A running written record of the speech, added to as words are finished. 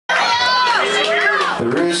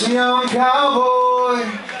There is a young cowboy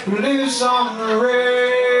who lives on the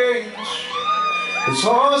range. His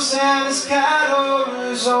horse and his cattle are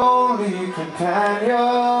his only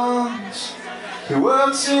companions. He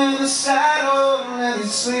works in the saddle and he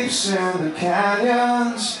sleeps in the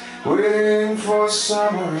canyons, waiting for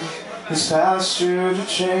summer, his pasture to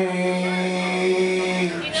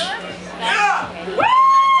change.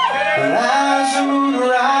 But as the moon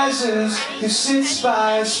rises, he sits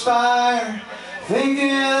by his fire, thinking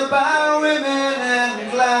about women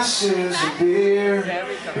and glasses of beer.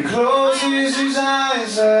 He closes his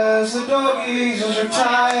eyes as the doggies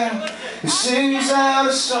retire. He sings out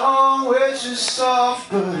a song which is soft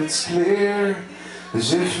but it's clear,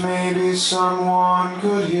 as if maybe someone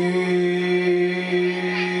could hear.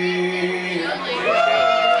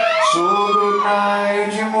 So good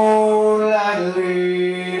night, you moonlight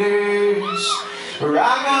ladies,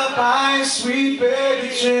 rock-a-bye, sweet baby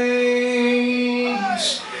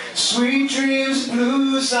James. Sweet dreams and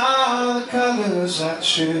blues are the colors I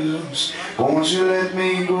choose. Won't you let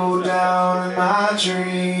me go down in my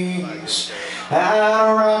dreams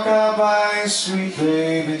and rock-a-bye, sweet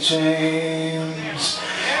baby James.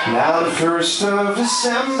 Now the 1st of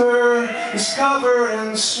December is covered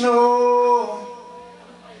in snow.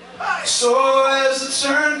 So as the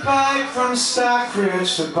turnpike from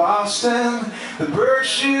Stockbridge to Boston, the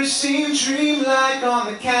Berkshires seem dreamlike on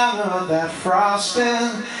account of that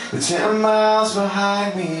frosting. The 10 miles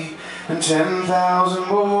behind me and 10,000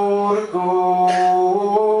 more to go.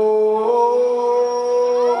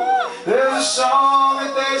 There's a song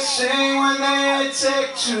that they sing when they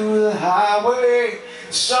take to the highway,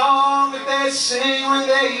 a song that they sing when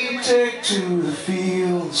they take to the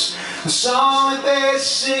fields, a song that they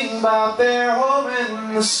sing about their home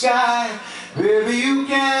in the sky. Baby, you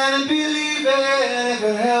can't believe it if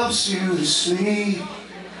it helps you to sleep.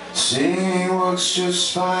 Singing works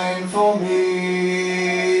just fine for me.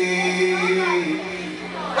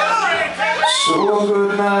 So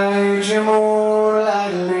good night, you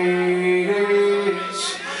moonlight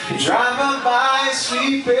ladies, driving by,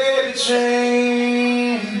 sweet baby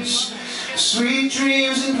James. Sweet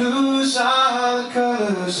dreams and blues are the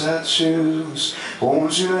colors I choose.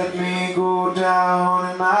 Won't you let me go down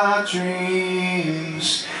in my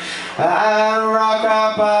dreams and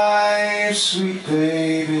rock-a-bye, sweet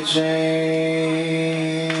baby James.